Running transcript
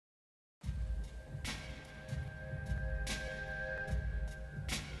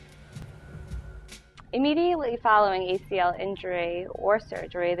Immediately following ACL injury or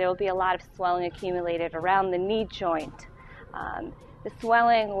surgery, there will be a lot of swelling accumulated around the knee joint. The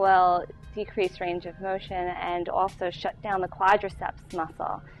swelling will decrease range of motion and also shut down the quadriceps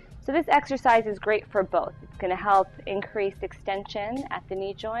muscle. So this exercise is great for both. It's going to help increase extension at the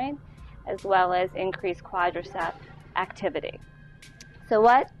knee joint as well as increase quadricep activity. So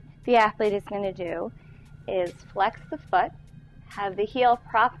what the athlete is going to do is flex the foot, have the heel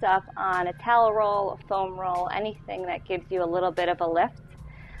propped up on a towel roll, a foam roll, anything that gives you a little bit of a lift.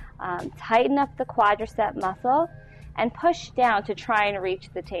 Tighten up the quadricep muscle and push down to try and reach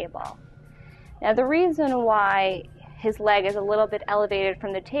the table. Now the reason why his leg is a little bit elevated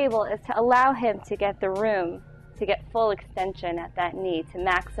from the table is to allow him to get the room to get full extension at that knee to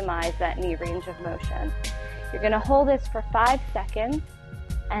maximize that knee range of motion. You're going to hold this for 5 seconds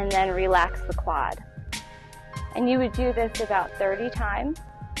and then relax the quad. And you would do this about 30 times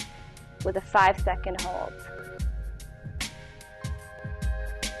with a 5-second hold.